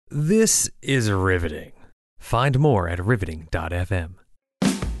This is riveting. Find more at riveting.fm.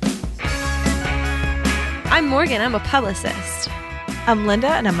 I'm Morgan. I'm a publicist. I'm Linda,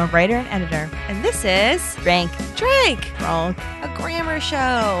 and I'm a writer and editor. And this is Drank. Wrong. A grammar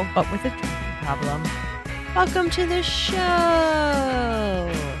show. But with a drinking problem. Welcome to the show.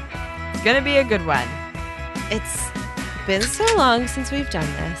 It's going to be a good one. It's been so long since we've done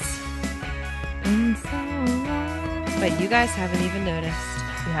this. Been so long. But you guys haven't even noticed.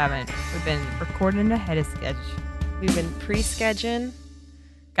 We haven't. We've been recording ahead of schedule. We've been pre-scheduling.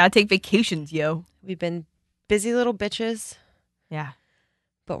 Gotta take vacations, yo. We've been busy little bitches. Yeah.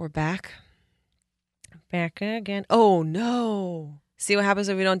 But we're back. Back again. Oh, no. See what happens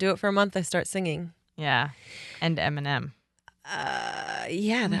if we don't do it for a month? I start singing. Yeah. And Eminem.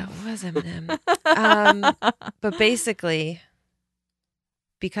 Yeah, that was Eminem. But basically,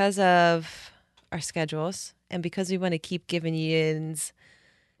 because of our schedules and because we want to keep giving you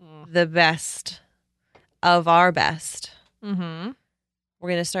the best of our best, Mm-hmm. we're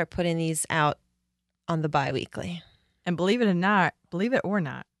going to start putting these out on the bi-weekly. And believe it or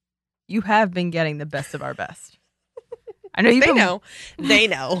not, you have been getting the best of our best. I know you've They know. They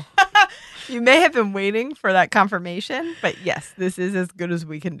know. You may have been waiting for that confirmation, but yes, this is as good as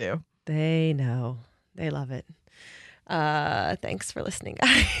we can do. They know. They love it. Thanks for listening,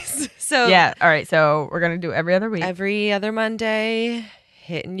 guys. So Yeah. All right. So we're going to do every other week. every other Monday,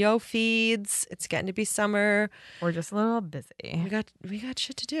 hitting yo feeds. It's getting to be summer. We're just a little busy. We got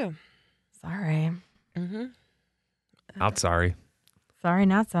shit to do. Sorry. Mm-hmm. Not sorry. Sorry,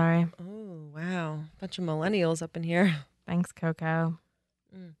 not sorry. Oh, wow. Bunch of millennials up in here. Thanks, Coco.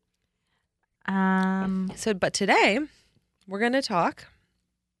 But today we're going to talk.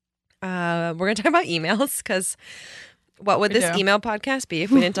 We're going to talk about emails because what would this email podcast be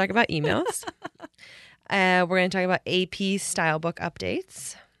if we didn't talk about emails? We're going to talk about AP style book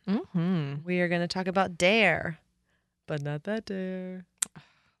updates. Mm-hmm. We are going to talk about Dare, but not that Dare.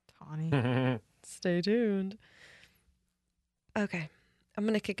 Tawny. Stay tuned. Okay. I'm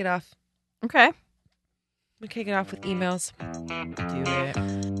going to kick it off. Okay. I'm going to kick it off with emails. Do it.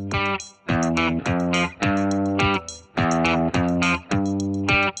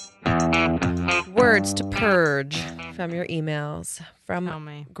 Words to purge from your emails Tell from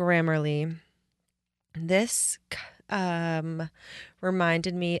me. Grammarly. This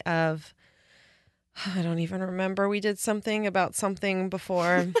reminded me of, I don't even remember. We did something about something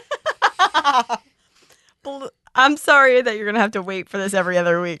before. I'm sorry that you're going to have to wait for this every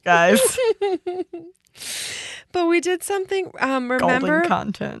other week, guys. But we did something, remember? Golden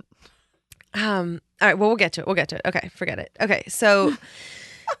content. All right, well, we'll get to it. Okay, forget it. Okay, so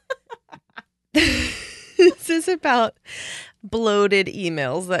this is about bloated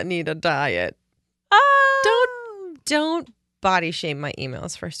emails that need a diet. Don't body shame my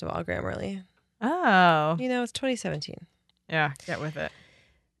emails, first of all, Grammarly. Oh. You know, it's 2017. Yeah, get with it.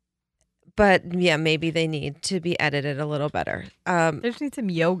 But yeah, maybe they need to be edited a little better. They just need some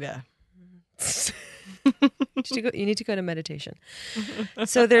yoga. You need to go to meditation.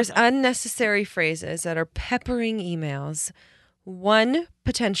 So there's unnecessary phrases that are peppering emails. One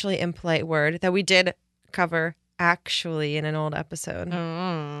potentially impolite word that we did cover actually in an old episode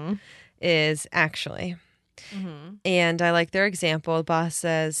is actually. Mm-hmm. And I like their example. The boss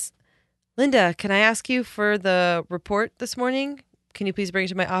says, Linda, can I ask you for the report this morning? Can you please bring it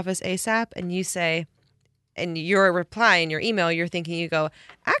to my office ASAP? And you say, and your reply in your email, you're thinking, you go,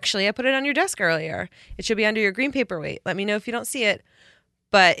 actually, I put it on your desk earlier. It should be under your green paperweight. Let me know if you don't see it.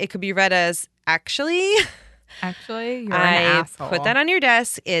 But it could be read as, actually, You're I an asshole. put that on your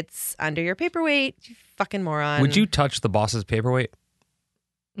desk. It's under your paperweight. You fucking moron. Would you touch the boss's paperweight?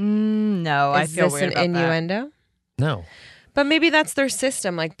 No, I Is feel this weird an about that. innuendo? No. But maybe that's their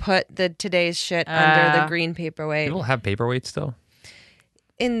system. Like, put the today's shit under the green paperweight. People have paperweights still?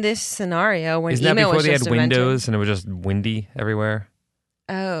 In this scenario, when Isn't that email before was they just had invented. windows and it was just windy everywhere?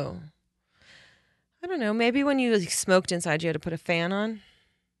 Oh. I don't know. Maybe when you smoked inside, you had to put a fan on.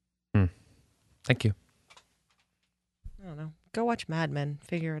 Thank you. I don't know. Go watch Mad Men.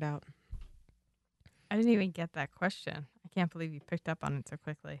 Figure it out. I didn't even get that question. I can't believe you picked up on it so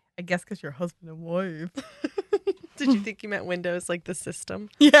quickly. I guess because you're husband and wife. Did you think you meant Windows, like the system?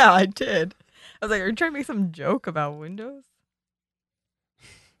 Yeah, I did. I was like, are you trying to make some joke about Windows?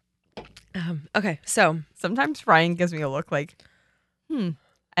 Okay, so Sometimes Ryan gives me a look like,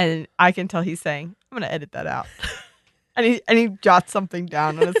 and I can tell he's saying, I'm going to edit that out. and he jots something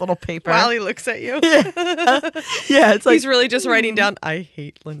down on his little paper. while he looks at you, Yeah, it's like he's really just writing down, I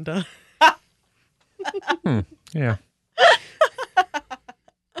hate Linda. Yeah.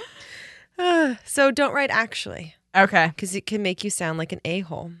 So don't write actually. Okay. because it can make you sound like an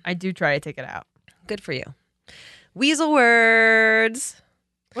a-hole. I do try to take it out. Good for you. Weasel words.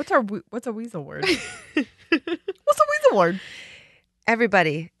 What's a weasel word? What's a weasel word?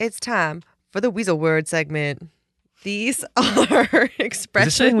 Everybody, it's time for the weasel word segment. These are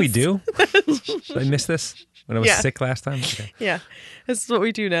expressions. Is this something we do? Did I miss this when I was Yeah. sick last time? Okay. Yeah, this is what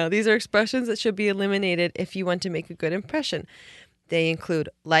we do now. These are expressions that should be eliminated if you want to make a good impression. They include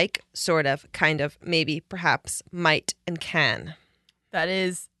like, sort of, kind of, maybe, perhaps, might, and can. That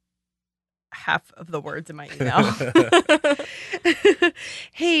is half of the words in my email.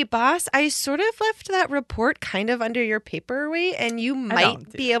 Hey, boss, I sort of left that report kind of under your paperweight, and you don't might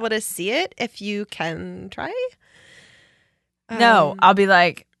do be able to see it if you can try. No, I'll be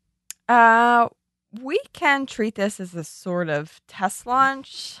like, we can treat this as a sort of test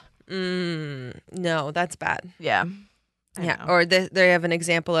launch. No, that's bad. Yeah. I Yeah, know. or they have an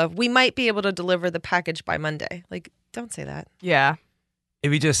example of, we might be able to deliver the package by Monday. Like, don't say that. Yeah.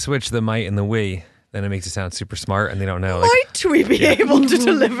 If you just switch the might and the we, then it makes it sound super smart and they don't know. Like, Might we be Yeah. able to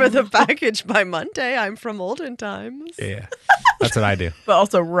deliver the package by Monday? I'm from olden times. yeah, that's what I do. But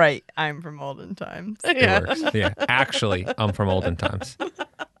also, right, I'm from olden times. It works. Yeah, actually, I'm from olden times.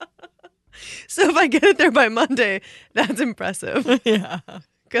 So if I get it there by Monday, that's impressive Yeah.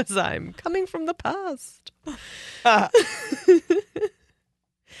 because I'm coming from the past.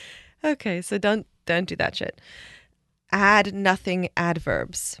 Okay, so don't do that shit. Add nothing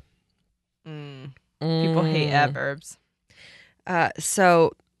adverbs. People hate adverbs.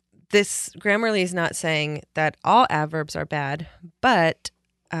 So this Grammarly is not saying that all adverbs are bad, but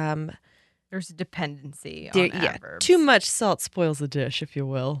There's a dependency there- on adverbs. too much salt spoils the dish, if you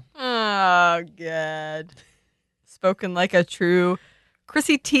will. Oh, God. Spoken like a true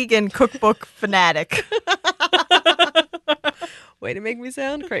Chrissy Teigen cookbook fanatic. Way to make me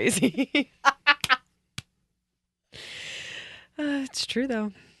sound crazy. It's true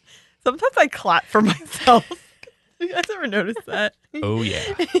though. Sometimes I clap for myself. You guys ever notice that? Oh yeah,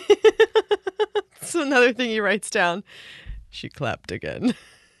 It's another thing he writes down. She clapped again.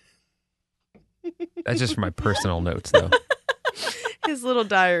 that's just for my personal notes, though. His little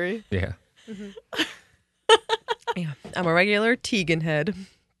diary. Yeah, Yeah, I'm a regular Teigen head.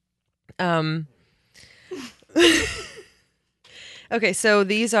 Okay, so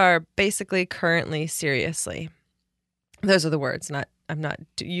these are basically currently, seriously. Those are the words. I'm not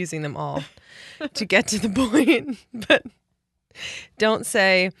using them all to get to the point. But don't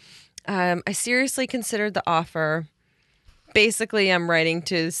say, I seriously considered the offer. Basically, I'm writing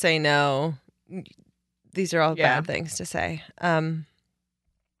to say no. These are all Yeah. bad things to say. We're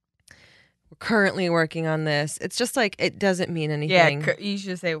currently working on this. It's just like it doesn't mean anything. Yeah, you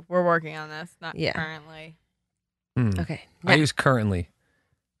should say, we're working on this, not Yeah. currently. Hmm. Okay. I use currently.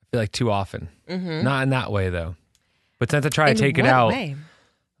 I feel like too often. Mm-hmm. Not in that way though. But since I try to take it out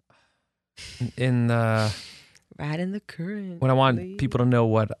in the Right in the current. when I want people to know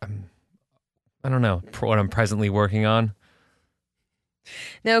what I don't know what I'm presently working on.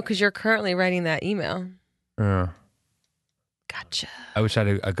 No, because you're currently writing that email. Uh, Gotcha. I wish I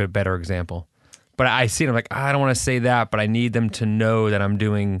had a good, better example. But I see it, I'm like, I don't want to say that, but I need them to know that I'm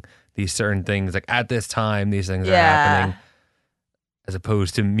doing these certain things. Like at this time, these things are happening, as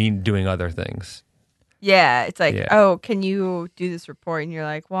opposed to me doing other things. Yeah, it's like, Yeah. oh, can you do this report? And you're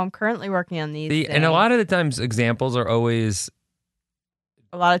like, well, I'm currently working on these things. And a lot of the times, examples are always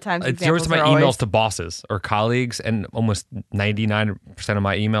A lot of times, it's yours examples to my are emails always, to bosses or colleagues, and almost 99% of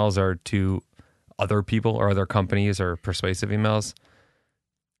my emails are to other people or other companies or persuasive emails.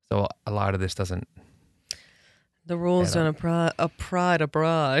 So a lot of this doesn't. The rules Yeah. don't apply. A pride, a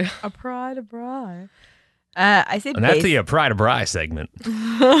bri. a pride, a bride. I say And that's base- the Pride of Bry segment.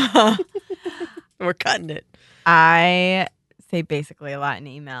 We're cutting it. I say basically a lot in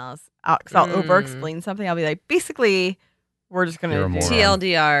emails because I'll over-explain something. I'll be like, basically, we're just You're a gonna do moron.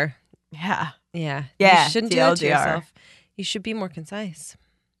 TLDR. Yeah, Yeah. Yeah, You shouldn't do that to TLDR. yourself. You should be more concise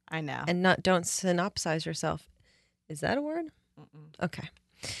I know. and don't synopsize yourself. Is that a word? Okay.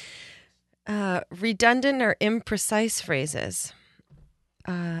 Redundant or imprecise phrases.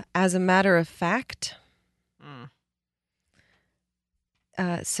 As a matter of fact.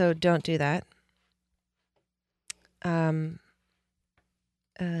 So don't do that.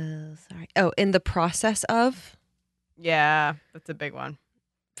 Sorry. Oh, in the process of, Yeah, that's a big one.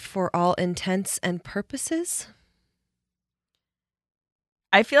 for all intents and purposes.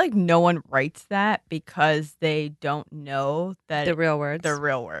 I feel like no one writes that because they don't know that The real words. they're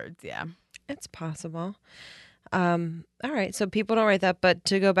real words. Yeah. It's possible. All right. So people don't write that, but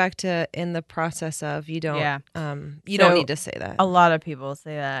to go back to in the process of, you don't. Yeah. You don't So, need to say that. A lot of people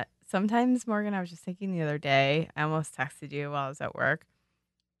say that. sometimes, Morgan, I was just thinking the other day, I almost texted you while I was at work.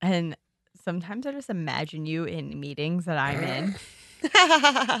 And sometimes I just imagine you in meetings that I'm in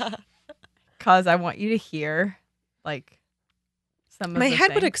because I want you to hear like some of My the head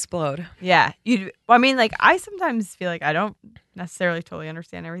would things. explode. Yeah. Well, I mean, like, I sometimes feel like I don't necessarily totally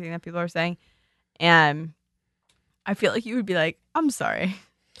understand everything that people are saying. And I feel like you would be like, I'm sorry.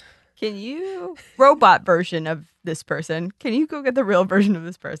 Can you, robot version of this person, can you go get the real version of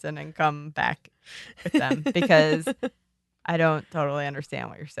this person and come back with them? Because I don't totally understand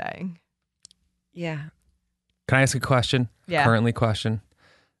what you're saying. Yeah. Can I ask a question? Yeah. Currently question.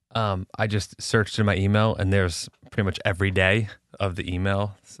 I just searched in my email, and there's pretty much every day of the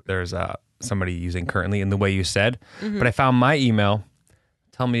email. There's somebody using currently in the way you said. But I found my email.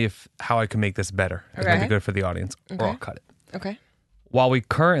 Tell me how I can make this better. It might be good for the audience, or I'll cut it. Okay. While we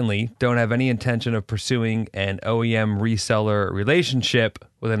currently don't have any intention of pursuing an OEM reseller relationship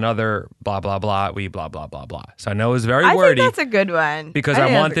with another blah, blah, blah, we blah, blah, blah, blah. So I know it's very wordy. I think that's a good one. Because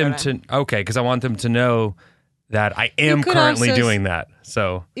I want them to know that I am currently doing that.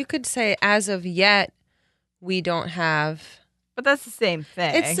 So you could say, as of yet, we don't have. But that's the same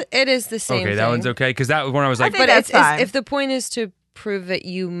thing. It is the same thing. Okay, that one's okay. Because that was when I was like, but it's if the point is to prove that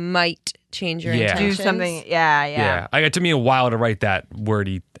you might change your intentions. Do something. Yeah. It took me a while to write that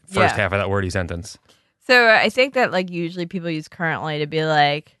wordy first half of that wordy sentence. So I think that like usually people use currently to be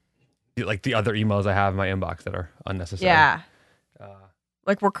like the other emails I have in my inbox that are unnecessary. Yeah.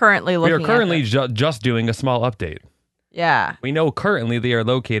 Like we're currently looking. We are currently just doing a small update. Yeah. We know currently they are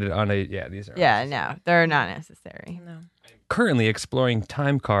located on these are. Yeah, no, they're not necessary. No. Currently exploring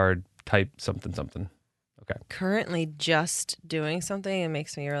time card type something. Okay. Currently just doing something, it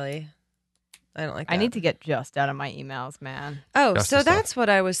makes me really. I don't like that. I need to get just out of my emails, man. Oh, Just so the stuff. that's what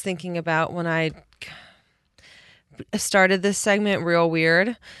I was thinking about when I started this segment real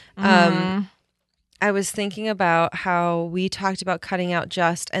weird. I was thinking about how we talked about cutting out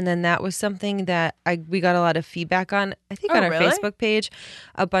just, and then that was something that we got a lot of feedback on. I think on our really? Facebook page,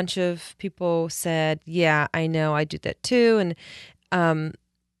 a bunch of people said, "Yeah, I know, I do that too," and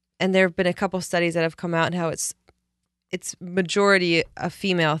there have been a couple studies that have come out and how it's majority a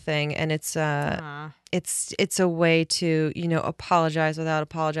female thing, and it's a way to apologize without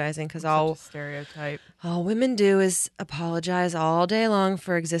apologizing, because all stereotype. All women do is apologize all day long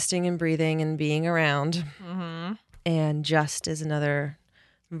for existing and breathing and being around. Mm-hmm. And just is another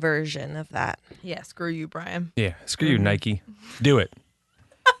version of that. Yeah, screw you, Brian. Yeah, screw you, Nike. Do it.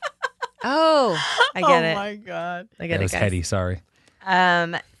 Oh, I get it. Oh my god. I get That it, was guys. heady, sorry.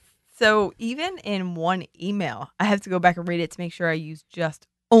 So even in one email, I have to go back and read it to make sure I use just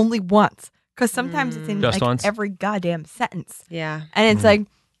only once. Because sometimes it's in Just like once? every goddamn sentence. Yeah, And it's like,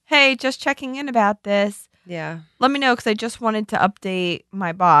 hey, just checking in about this. yeah. Let me know because I just wanted to update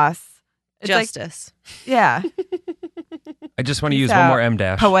my boss. It's Justice. Like, yeah. I just want to Peace use one out. more M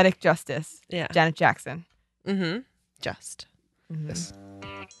dash. Poetic justice. Yeah. Janet Jackson. Mm-hmm. Just. Yes.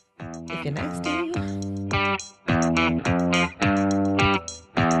 If you're nasty.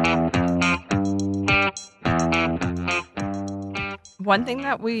 One thing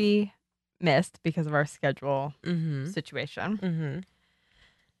that we missed because of our schedule Mm-hmm. situation, Mm-hmm.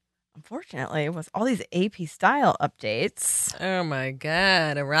 unfortunately, was all these AP style updates. Oh my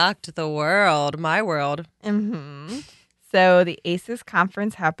God. It rocked the world. My world. Mm-hmm. So the ACES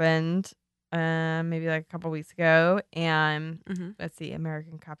conference happened maybe like a couple weeks ago, and let's see,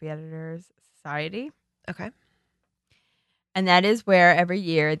 American Copy Editors Society. Okay. And that is where every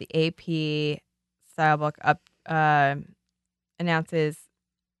year the AP style book announces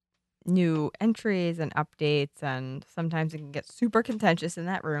new entries and updates, and sometimes it can get super contentious in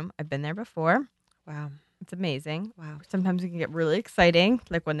that room. I've been there before. Wow. It's amazing. Wow. Sometimes it can get really exciting,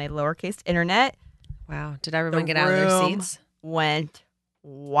 like when they lowercase internet. Wow. Did everyone The get out of their room seats? Went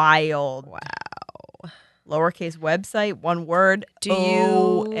wild. Wow. Lowercase website, one word. Do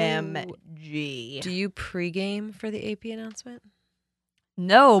you- OMG. Do you pregame for the AP announcement?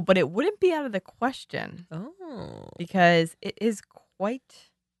 No, but it wouldn't be out of the question Oh. because it is quite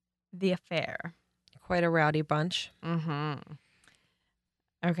the affair. Quite a rowdy bunch. Mm-hmm.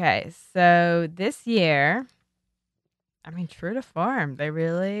 Okay, so this year, I mean, true to form, they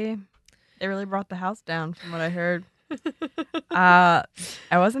really brought the house down from what I heard. I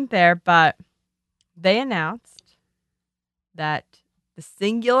wasn't there, but they announced that the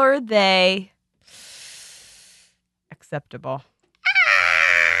singular they acceptable.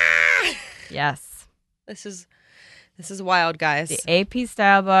 Yes. This is wild, guys. The AP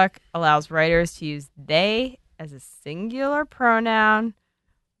style book allows writers to use they as a singular pronoun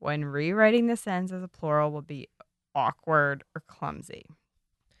when rewriting the sentence as a plural will be awkward or clumsy.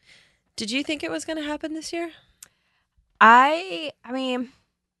 Did you think it was going to happen this year? I mean,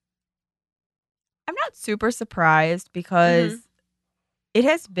 I'm not super surprised because it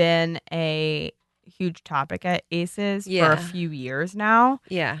has been a huge topic at ACES for Yeah. a few years now.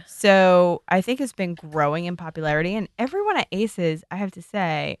 Yeah. So I think it's been growing in popularity. And everyone at ACES, I have to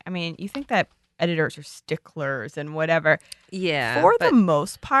say, I mean, you think that editors are sticklers and whatever. Yeah. For the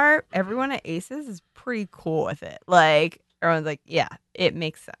most part, everyone at ACES is pretty cool with it. Like, everyone's like, yeah, it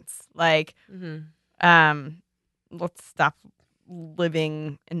makes sense. Like, let's stop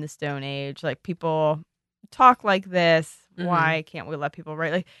living in the Stone Age. Like, people talk like this. Why can't we let people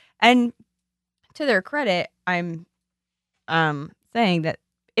write? Like, and to their credit, I'm saying that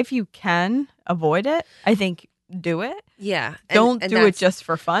if you can avoid it, I think do it. Yeah. Don't do it just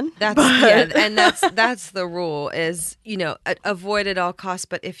for fun. And that's the rule is, avoid at all costs,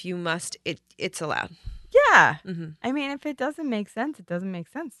 but if you must, it's allowed. Yeah. I mean, if it doesn't make sense, it doesn't make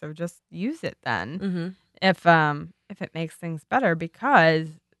sense. So just use it then. If it makes things better, because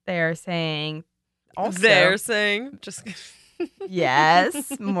they're saying just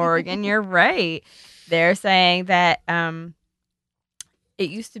yes, Morgan, you're right. They're saying that it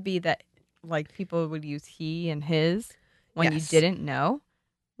used to be that like people would use he and his when you didn't know,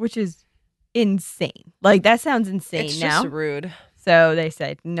 which is insane. Like that sounds insane it's now. just rude. So they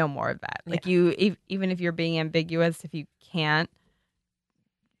said no more of that. Like even if you're being ambiguous, if you can't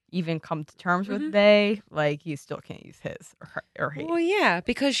even come to terms with they, like you still can't use his or her or he. Well, yeah,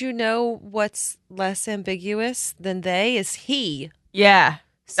 because what's less ambiguous than they is he. Yeah,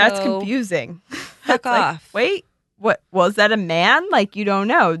 that's So, confusing. Fuck It's like, off. wait, what was that a man? Like you don't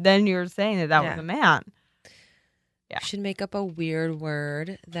know. Then you're saying that was a man. Yeah. You should make up a weird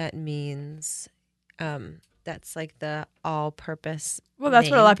word that means that's like the all-purpose. Well, that's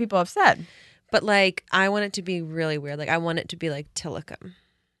what a lot of people have said. But like, I want it to be really weird. Like, I want it to be like Tillicum.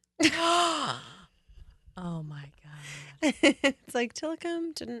 Oh my god. It's like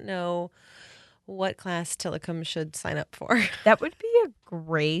Tillicum didn't know what class Tillicum should sign up for. That would be a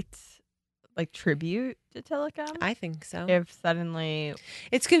great like tribute to Tillicum. I think so. If suddenly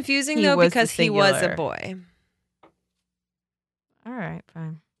It's confusing he though was because the he was a singular. boy all right,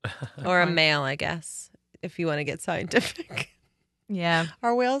 fine. or a fine. male, I guess, if you want to get scientific. Yeah.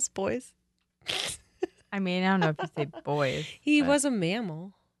 Are whales boys? I mean, I don't know if you say boys. He but was a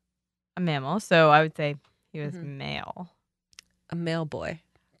mammal, a mammal, so I would say he was male. a male boy,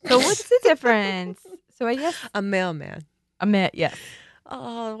 So what's the difference? So I guess a mailman. yes.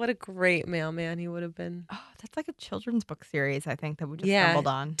 Oh, what a great mailman he would have been. Oh, that's like a children's book series, I think, that we just Yeah. stumbled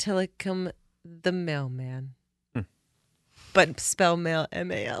on. Tillicum the mailman. But spell mail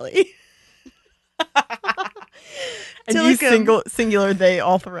M-A-L-E. And use singular they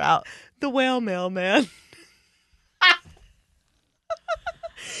all throughout. The whale mailman.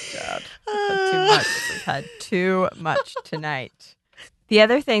 God. We've had too much. We've had too much tonight. The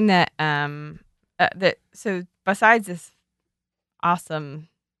other thing that so besides this awesome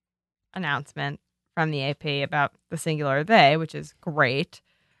announcement from the AP about the singular they, which is great,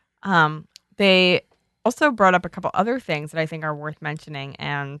 they also brought up a couple other things that I think are worth mentioning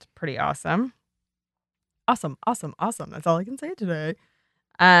and pretty awesome. Awesome. That's all I can say today.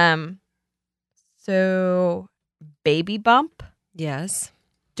 So baby bump, Yes.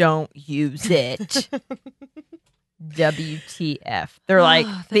 don't use it. WTF. They're like,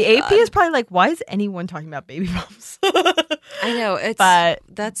 Oh, the thank AP God. is probably like, why is anyone talking about baby bumps? I know.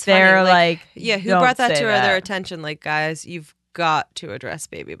 That's they're funny. like, yeah, who don't brought that say to that. their attention? Like, guys, you've got to address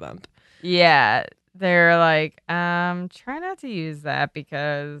baby bump. Yeah. They're like, try not to use that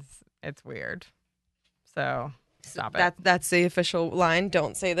because it's weird. So stop it. That's the official line.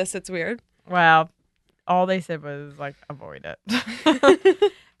 Don't say this. It's weird. Well, all they said was like, avoid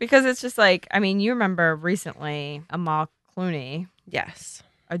it. Because it's just like, I mean, you remember recently Amal Clooney Yes.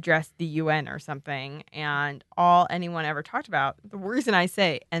 addressed the UN or something, and all anyone ever talked about, the reason I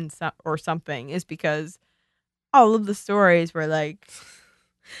say or something is because all of the stories were like,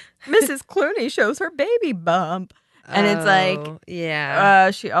 Mrs. Clooney shows her baby bump. And it's like, yeah.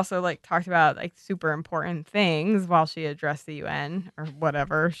 she also like talked about like super important things while she addressed the UN or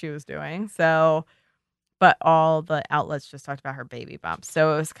whatever she was doing. So, but all the outlets just talked about her baby bump.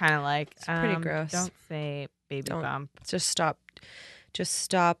 So it was kind of like, It's pretty gross. Don't say baby bump. Just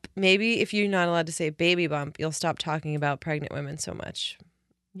stop. Maybe if you're not allowed to say baby bump, you'll stop talking about pregnant women so much.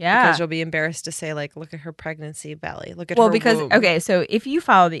 Yeah. Because you'll be embarrassed to say, like, look at her pregnancy belly. Look at her womb. Okay, so if you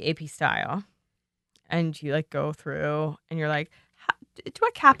follow the AP style and you like go through and you're like, do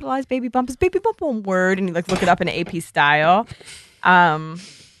I capitalize baby bump? Is baby bump one word? And you like look it up in AP style.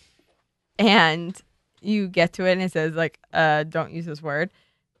 And you get to it and it says like, don't use this word.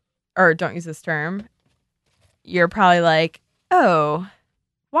 or don't use this term, you're probably like, oh,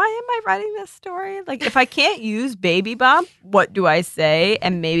 why am I writing this story? Like, if I can't use baby bump, what do I say?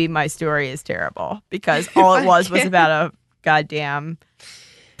 And maybe my story is terrible because all it was about a goddamn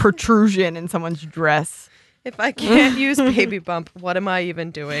protrusion in someone's dress. If I can't use baby bump, what am I even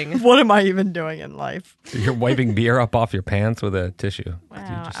doing? What am I even doing in life? You're wiping beer up off your pants with a tissue.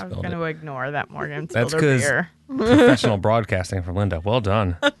 Wow, I was going to ignore that, Morgan. That's Spilled her 'cause- beer. Professional broadcasting from Linda. Well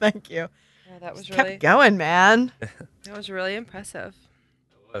done. Thank you. Yeah, that was Kept going, man. really impressive.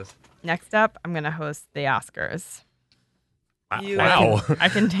 Next up, I'm going to host the Oscars. You- Wow. I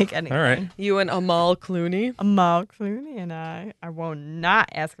can take anything. All right. You and Amal Clooney. Amal Clooney and I will not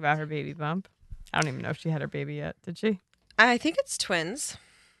ask about her baby bump. I don't even know if she had her baby yet. Did she? I think it's twins.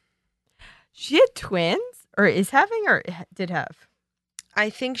 She had twins, or is having, or did have. I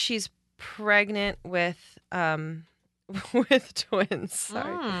think she's pregnant with with twins.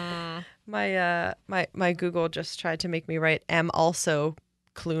 Sorry. Mm. My Google just tried to make me write am also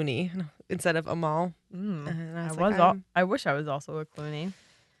Clooney instead of Amal. Mm. And I I was was. like, I wish I was also a Clooney.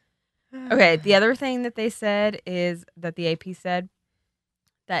 Okay. The other thing that they said is that the AP said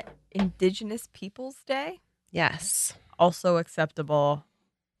that Indigenous Peoples Day Yes. also acceptable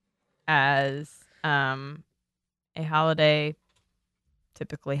as a holiday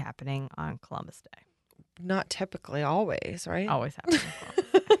typically happening on Columbus Day. Not typically always, right? Always happening on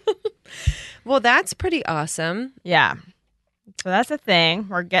Columbus Day. Well, that's pretty awesome. Yeah. So that's a thing.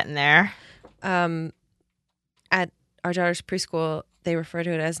 We're getting there. At our daughter's preschool, they refer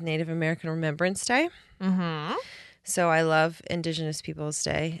to it as Native American Remembrance Day. Mm-hmm. So I love Indigenous Peoples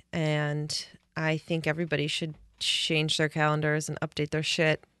Day, and I think everybody should change their calendars and update their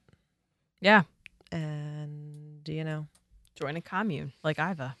shit. Yeah. And, Join a commune like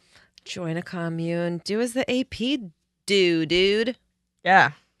Iva. join a commune. Do as the AP do, dude.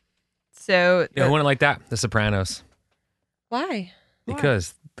 Yeah. So You know who wouldn't like that? The Sopranos. Why?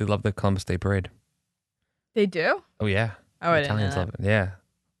 Because they love the Columbus Day Parade. they do? Oh, yeah. Oh, I didn't know Italians that. love it. Yeah.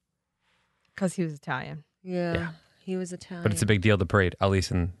 Because he was Italian. Yeah. He was Italian. But it's a big deal, the parade, at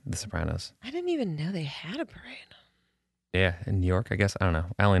least in the Sopranos. I didn't even know they had a parade. Yeah. In New York, I guess. I don't know.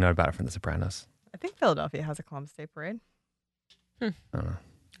 I only know about it from the Sopranos. I think Philadelphia has a Columbus Day parade. I don't know.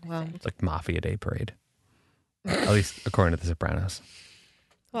 Well, It's like Mafia Day Parade. At least according to the Sopranos.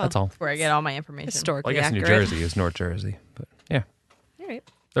 That's all. That's where I get all my information. Well, historically I guess New accurate. Jersey is North Jersey. But yeah. All right.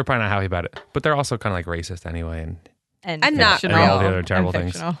 They're probably not happy about it. But they're also kind of like racist anyway. And And not fictional. and all the other terrible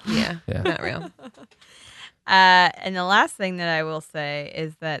And things. fictional. Yeah. Yeah. Not real. And the last thing that I will say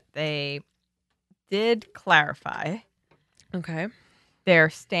is that they did clarify Okay. their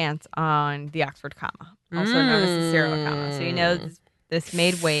stance on the Oxford comma, also known as the serial comma. So this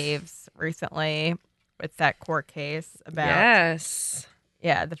made waves recently with that court case about Yes.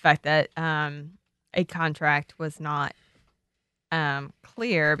 the fact that a contract was not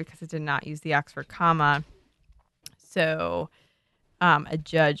clear because it did not use the Oxford comma. So a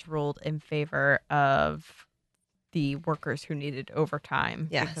judge ruled in favor of the workers who needed overtime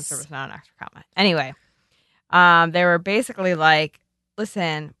because there Yes. was not an Oxford comma. Anyway, they were basically like,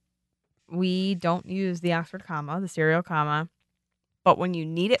 listen, we don't use the Oxford comma, the serial comma, but when you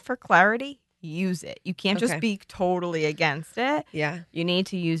need it for clarity, use it. You can't just Okay. be totally against it. Yeah. You need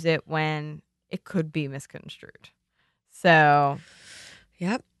to use it when it could be misconstrued. So,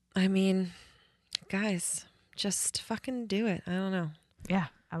 Yep. I mean, guys, just fucking do it. I don't know. yeah,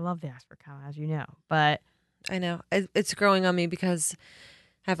 I love the Oxford comma, as you know. But I know. It's growing on me because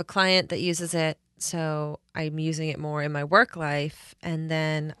I have a client that uses it. So I'm using it more in my work life. And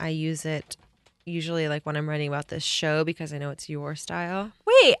then I use it usually like when I'm writing about this show because I know it's your style.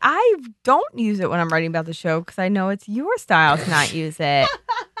 wait, I don't use it when I'm writing about the show because I know it's your style to not use it.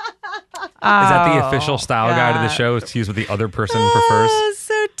 Is that the official Oh, style guide of the God. show? It's to use what the other person prefers? Oh,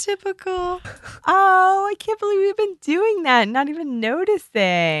 so typical. Oh, I can't believe we've been doing that, not even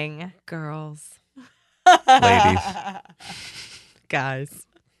noticing. Girls. Ladies. Guys.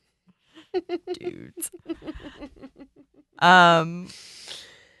 Dudes.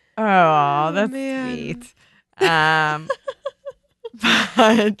 Oh, that's man. sweet.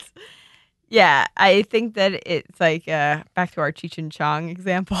 But yeah, I think that it's like back to our Cheech and Chong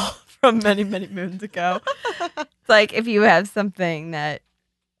example from many, many moons ago. It's like if you have something that,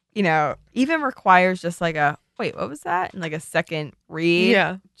 even requires just like a, wait, what was that? And like a second read.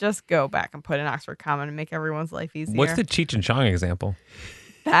 Yeah. Just go back and put an Oxford comma to make everyone's life easier. What's the Cheech and Chong example?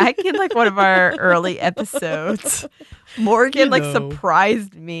 Back in like one of our early episodes, Morgan like know.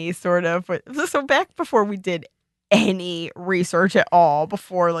 surprised me sort of. So back before we did any research at all,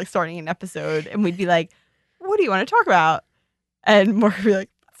 before like starting an episode, and we'd be like, "What do you want to talk about?" And Morgan would be like,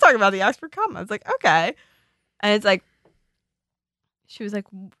 talking about the Oxford comma. I was like, okay. And it's like, she was like,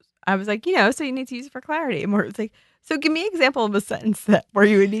 I was like, so you need to use it for clarity. And Morgan was like, so give me an example of a sentence where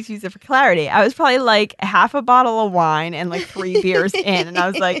you would need to use it for clarity. I was probably like half a bottle of wine and like 3 beers in. And I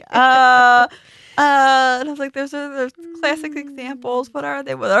was like, and I was like, there's classic examples. What are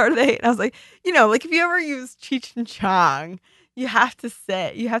they? What are they? And I was like, like if you ever use Cheech and Chong, you have to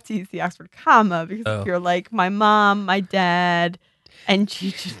use the Oxford comma because if you're like my mom, my dad, and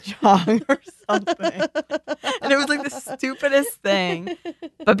Cheech and Chong or something. And it was like the stupidest thing.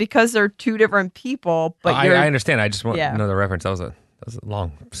 But because they're 2 different people, but I understand. I just want to know the reference. That was a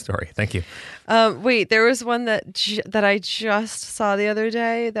long story. Thank you. Wait, there was one that I just saw the other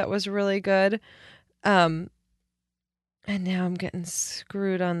day that was really good. And now I'm getting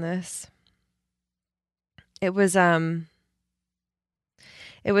screwed on this. It was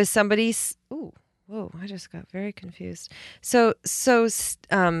somebody's. Ooh, whoa! I just got very confused. So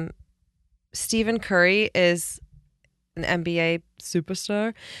Stephen Curry is an NBA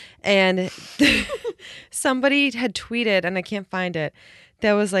superstar, and somebody had tweeted, and I can't find it.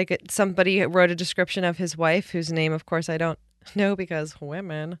 That was like somebody wrote a description of his wife, whose name, of course, I don't know because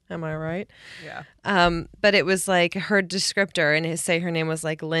women. Am I right? Yeah. But it was like her descriptor, and her name was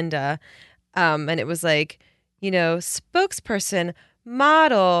like Linda, and it was like spokesperson,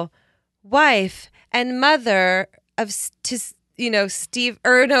 model, wife, and mother of Steve.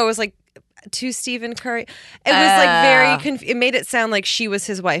 Or no, it was like to Stephen Curry. It was like very it made it sound like she was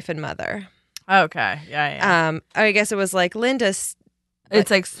his wife and mother. Okay. Yeah. I guess it was like Linda's. It's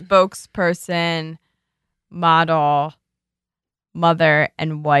like spokesperson, model, mother,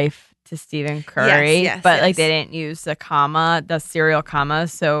 and wife to Stephen Curry. Yes, but like they didn't use the serial comma,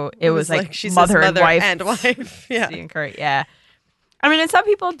 so it was like she's mother his and wife. Yeah. Stephen Curry. Yeah. I mean, and some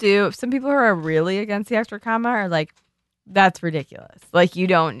people do. Some people who are really against the extra comma are like, that's ridiculous. Like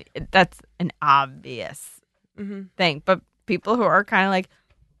that's an obvious thing. But people who are kind of like,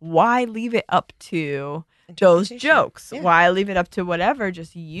 why leave it up to those jokes? Yeah. Why leave it up to whatever?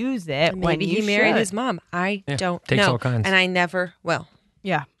 Just use it when you Maybe he married his mom. I don't takes know. all kinds. And I never will.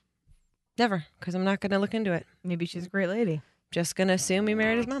 Yeah. Never, because I'm not going to look into it. Maybe she's a great lady. Just going to assume he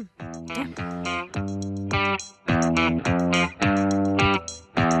married his mom.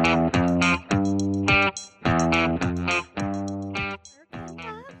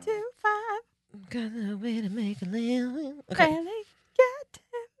 Got a way to make a living. Okay.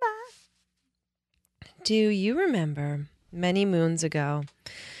 Do you remember many moons ago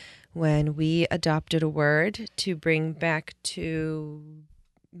when we adopted a word to bring back to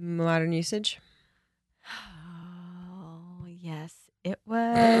modern usage? Oh, yes. It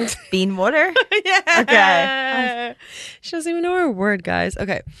was bean water. Yeah. Okay. She doesn't even know our word, guys.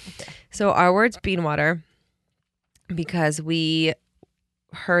 Okay. So our word's bean water because we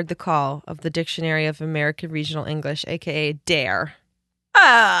heard the call of the Dictionary of American Regional English, aka DARE.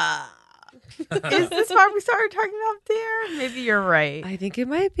 Is this why we started talking about DARE? Maybe you're right. I think it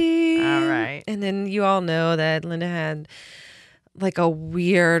might be. All right. And then you all know that Linda had like a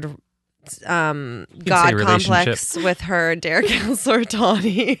weird God complex with her DARE counselor,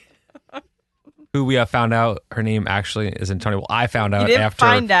 Tawny. Who we have found out her name actually isn't Tony. Well, I found out after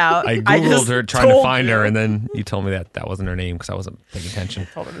find out. I Googled her trying to find her, and then you told me that wasn't her name because I wasn't paying attention.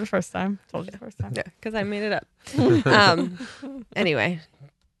 Told you the first time. Yeah, because I made it up. Anyway,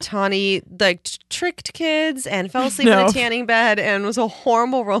 Tawny like tricked kids and fell asleep in a tanning bed and was a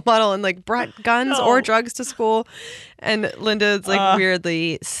horrible role model and like brought guns or drugs to school. And Linda's like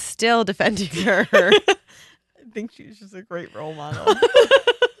weirdly still defending her. I think she's just a great role model.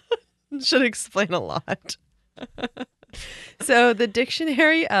 Should explain a lot. So the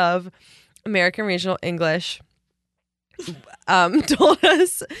Dictionary of American Regional English told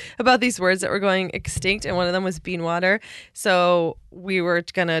us about these words that were going extinct, and one of them was bean water. So we were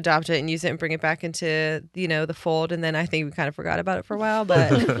going to adopt it and use it and bring it back into, the fold. And then I think we kind of forgot about it for a while,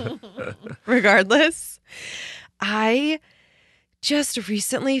 but regardless, I just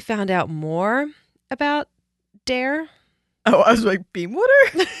recently found out more about DARE. Oh, I was like, bean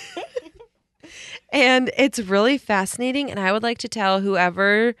water? And it's really fascinating. And I would like to tell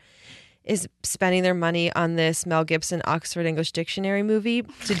whoever is spending their money on this Mel Gibson Oxford English Dictionary movie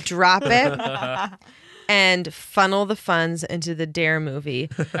to drop it and funnel the funds into the DARE movie.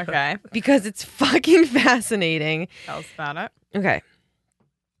 Okay. Because it's fucking fascinating. Tell us about it. Okay.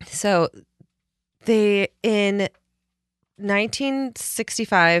 So they, in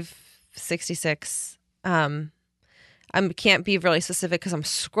 1965, 66, I can't be really specific because I'm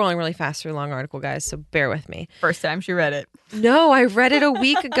scrolling really fast through a long article, guys, so bear with me. First time she read it. No, I read it a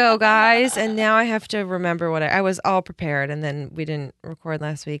week ago, guys, and now I have to remember what I was all prepared, and then we didn't record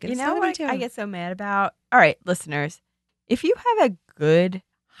last week. You know what I get so mad about? All right, listeners, if you have a good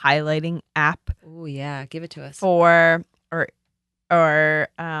highlighting app Oh, yeah, give it to us. for or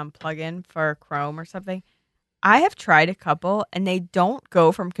plugin for Chrome or something, I have tried a couple and they don't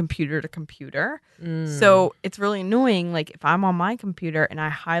go from computer to computer. So it's really annoying. Like if I'm on my computer and I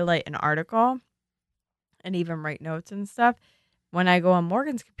highlight an article and even write notes and stuff, when I go on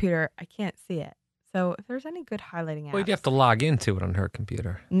Morgan's computer, I can't see it. So if there's any good highlighting apps. Well, you have to log into it on her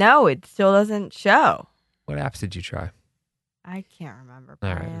computer. No, it still doesn't show. What apps did you try? I can't remember. All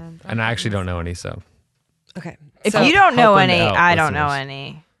right. Brian. And I actually don't know any, so. Okay. If So you don't know help them any, out, I don't know listeners.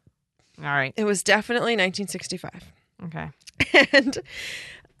 any. All right. it was definitely 1965. Okay. And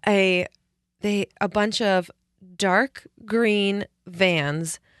a bunch of dark green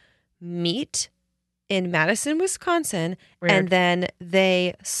vans meet in Madison, Wisconsin, Weird. and then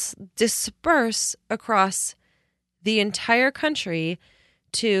they disperse across the entire country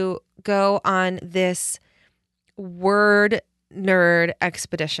to go on this word nerd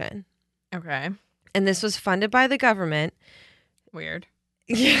expedition. Okay. And this was funded by the government. Weird.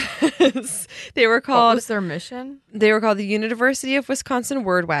 Yes. They were What called was their mission? the University of Wisconsin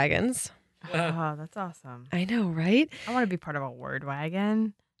Word Wagons. Oh, that's awesome. I know, right? I want to be part of a word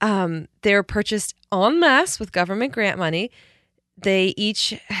wagon. They were purchased en masse with government grant money. They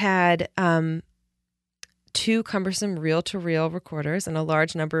each had 2 cumbersome reel-to-reel recorders and a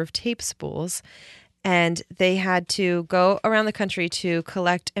large number of tape spools. And they had to go around the country to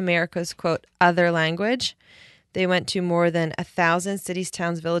collect America's, quote, other language. They went to more than 1,000 cities,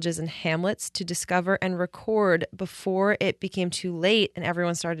 towns, villages, and hamlets to discover and record before it became too late and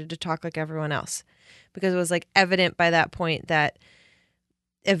everyone started to talk like everyone else. Because it was like evident by that point that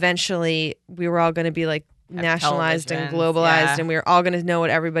eventually we were all going to be like Have nationalized and televisions, globalized yeah. and we were all going to know what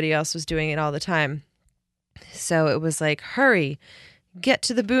everybody else was doing it all the time. So it was like, hurry, get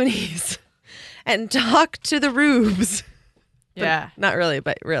to the boonies and talk to the rubes. But Yeah. not really,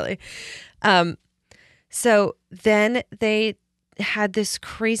 but really. So then they had this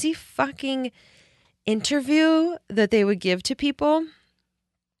crazy fucking interview that they would give to people.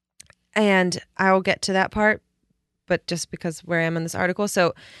 And I will get to that part, but just because where I am in this article.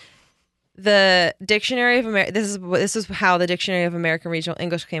 So the Dictionary of America, this is how the Dictionary of American Regional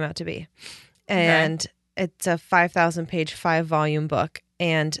English came out to be. And it's a 5,000 page, 5-volume book.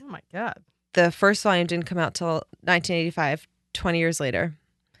 And Oh my God. the first volume didn't come out till 1985, 20 years later.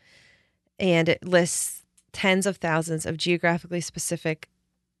 And it lists tens of thousands of geographically specific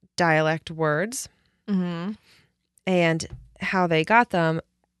dialect words. Mm-hmm. And how they got them,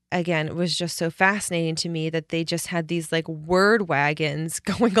 again, was just so fascinating to me that they just had these like word wagons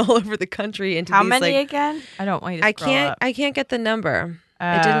going all over the country into How these many like again? I don't want you to I scroll up. can't get the number. It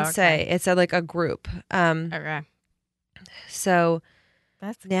Oh, didn't okay. say. It said like a group. Okay. So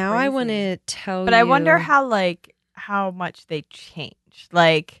That's now I crazy. want to tell But you. I wonder how much they changed.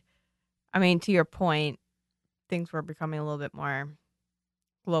 Like, I mean, to your point, things were becoming a little bit more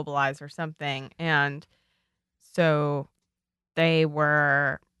globalized or something, and so they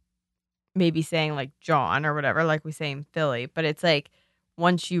were maybe saying like John or whatever, like we say in Philly. But it's like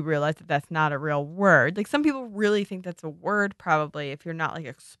once you realize that that's not a real word, like some people really think that's a word, probably if you're not like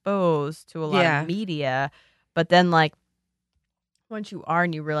exposed to a lot Yeah. of media. But then like once you are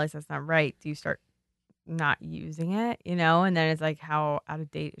and you realize that's not right, do you start not using it, you know? And then it's like, how out of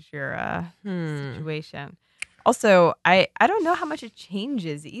date is your situation? Also, I don't know how much it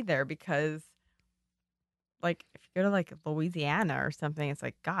changes either, because like if you go to like Louisiana or something, it's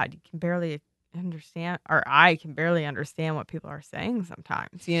like, God, you can barely understand, or I can barely understand what people are saying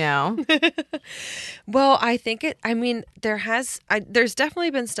sometimes, you know? Well, I think there's definitely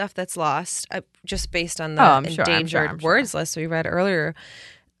been stuff that's lost just based on the I'm sure. endangered words list we read earlier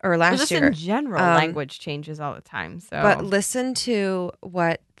or Well, last just year. in general, language changes all the time. So, But listen to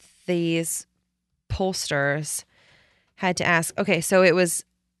what these pollsters had to ask. Okay, so it was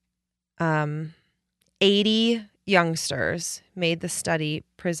 80 youngsters made the study,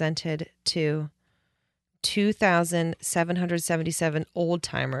 presented to 2,777 old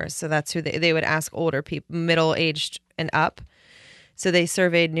timers. So that's who they would ask: older people, middle-aged and up. So they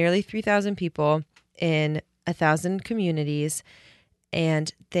surveyed nearly 3,000 people in 1,000 communities,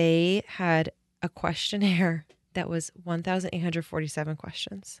 and they had a questionnaire that was 1,847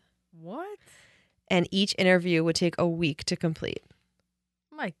 questions. what? And each interview would take a week to complete.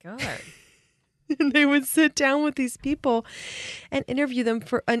 Oh my God. And they would sit down with these people and interview them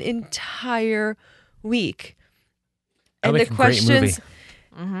for an entire week. And That'd the make a great movie. questions.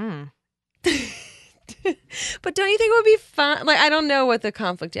 Mm-hmm. But don't you think it would be fun? Like, I don't know what the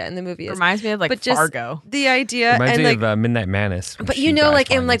conflict yet in the movie is. Reminds me of like But just Fargo. the idea Reminds and me like of Midnight Madness. when but she you know, dies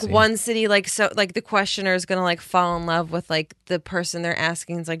like in flying like the scene. one city, like so like the questioner is gonna like fall in love with like the person they're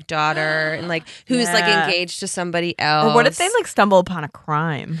asking's like daughter and like who's like Yeah. engaged to somebody else. Or what if they like stumble upon a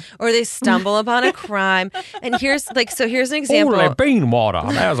crime? or they stumble upon a crime. And here's an example. Holy bean water!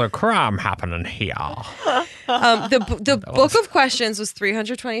 There's a crime happening here. The book of questions was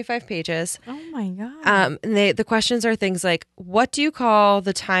 325 pages. Oh my god. And the questions are things like, what do you call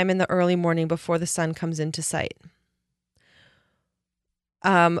the time in the early morning before the sun comes into sight?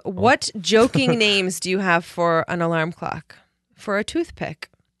 What joking names do you have for an alarm clock? For a toothpick?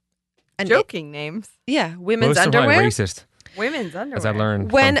 And Joking names. yeah, women's Most of them are underwear. racist, Women's underwear. as I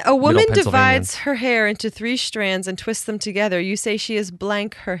learned. When from a woman Middle divides Pennsylvanians. her hair into 3 strands and twists them together, you say she is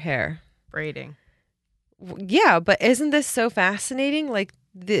blank her hair. Braiding. Yeah, but isn't this so fascinating? Like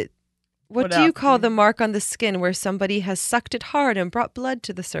what What do you else? call the mark on the skin where somebody has sucked it hard and brought blood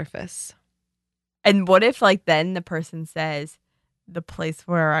to the surface? And what if like then the person says the place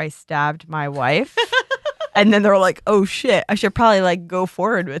where I stabbed my wife? And then they're like, oh shit, I should probably like go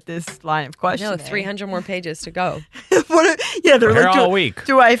forward with this line of questioning. No, 300 more pages to go. Yeah, they're We're here like, all week.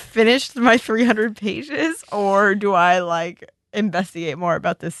 do I finish my 300 pages or do I like investigate more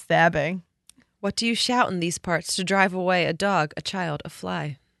about this stabbing? What do you shout in these parts to drive away a dog, a child, a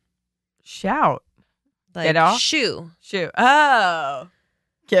fly? Shout. Like, Get off? shoo. Shoot. Oh.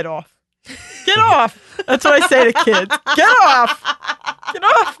 Get off. Get off. That's what I say to kids. Get off. Get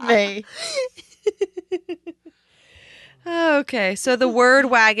off me. Okay, so the word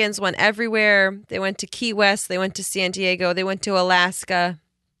wagons went everywhere. They went to Key West, they went to San Diego, they went to Alaska.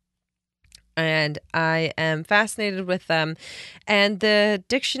 And I am fascinated with them. And the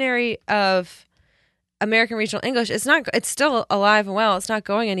Dictionary of American Regional English, it's still alive and well. It's not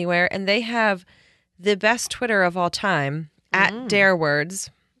going anywhere. And they have the best Twitter of all time at DareWords.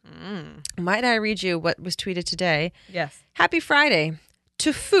 Might I read you what was tweeted today? Yes. Happy Friday.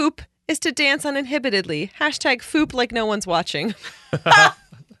 To foop is to dance uninhibitedly. Hashtag foop like no one's watching.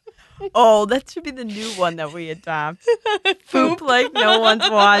 Oh, that should be the new one that we adopt. Poop like no one's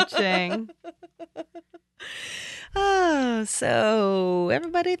watching. Oh, so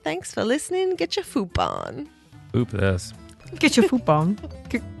everybody, thanks for listening. Get your foop on. Oop this. Get your poop on.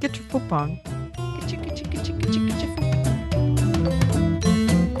 Get your poop on. Get your foop.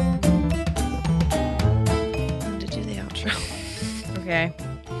 To do the outro. Okay.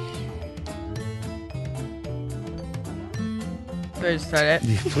 Should I just start it?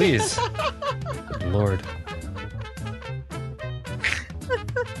 Yeah, please. Good Lord.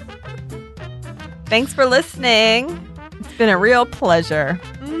 Thanks for listening. It's been a real pleasure.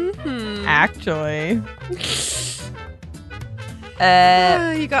 Mm-hmm. Actually.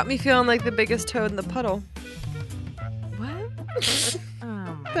 You got me feeling like the biggest toad in the puddle. What? Oh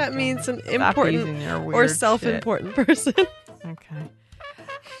my That God. means an Stop important using your or weird self-important person. shit. Okay.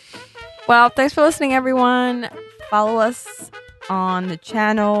 Well, thanks for listening, everyone. Follow us on the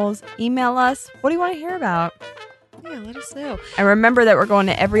channels. Email us. What do you want to hear about? Yeah, let us know. And remember that we're going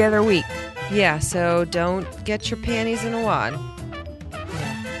to every other week. Yeah, so don't get your panties in a wad.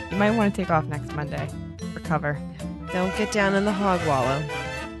 You might want to take off next Monday. Recover. Don't get down in the hog wallow.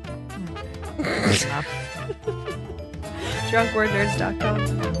 Good enough.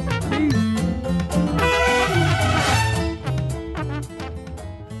 DrunkWordNerds.com.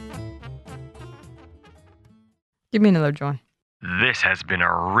 Give me another joint. This has been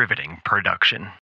a riveting production.